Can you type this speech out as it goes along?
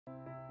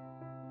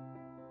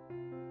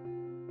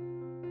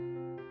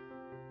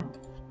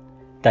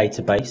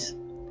database,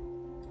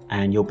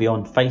 and you'll be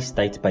on face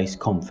database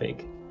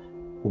config.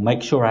 We'll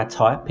make sure our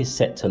type is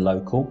set to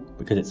local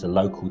because it's a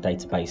local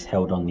database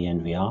held on the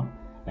NVR,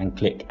 and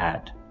click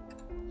add.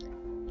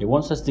 It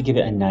wants us to give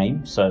it a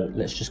name, so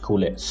let's just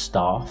call it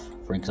staff,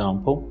 for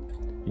example,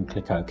 and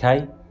click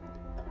OK,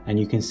 and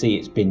you can see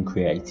it's been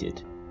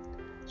created.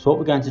 So what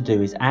we're going to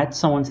do is add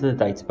someone to the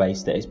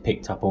database that is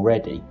picked up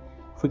already.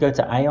 If we go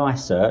to AI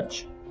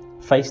search,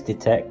 face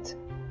detect,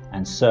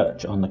 and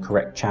search on the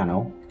correct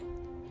channel,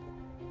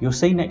 you'll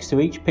see next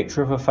to each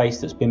picture of a face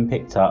that's been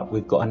picked up,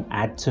 we've got an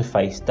add to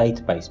face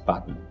database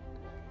button.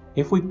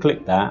 If we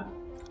click that,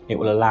 it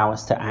will allow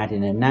us to add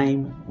in a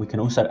name. We can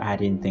also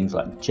add in things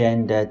like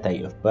gender,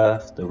 date of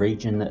birth, the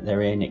region that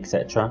they're in,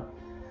 etc.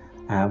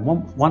 And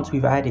once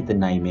we've added the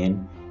name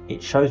in,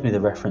 it shows me the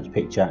reference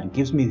picture and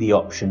gives me the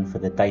option for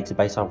the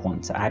database I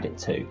want to add it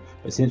to.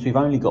 But since we've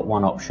only got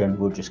one option,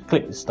 we'll just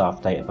click the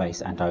staff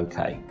database and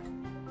OK.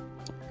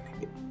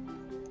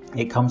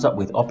 It comes up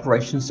with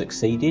operation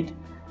succeeded,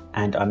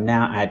 and I'm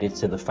now added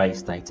to the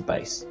face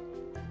database.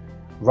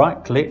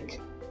 Right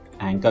click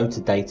and go to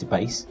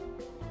database,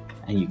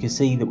 and you can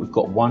see that we've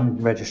got one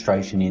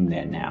registration in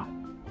there now.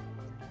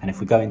 And if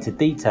we go into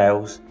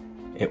details,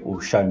 it will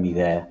show me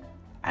there,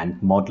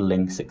 and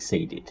modeling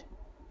succeeded.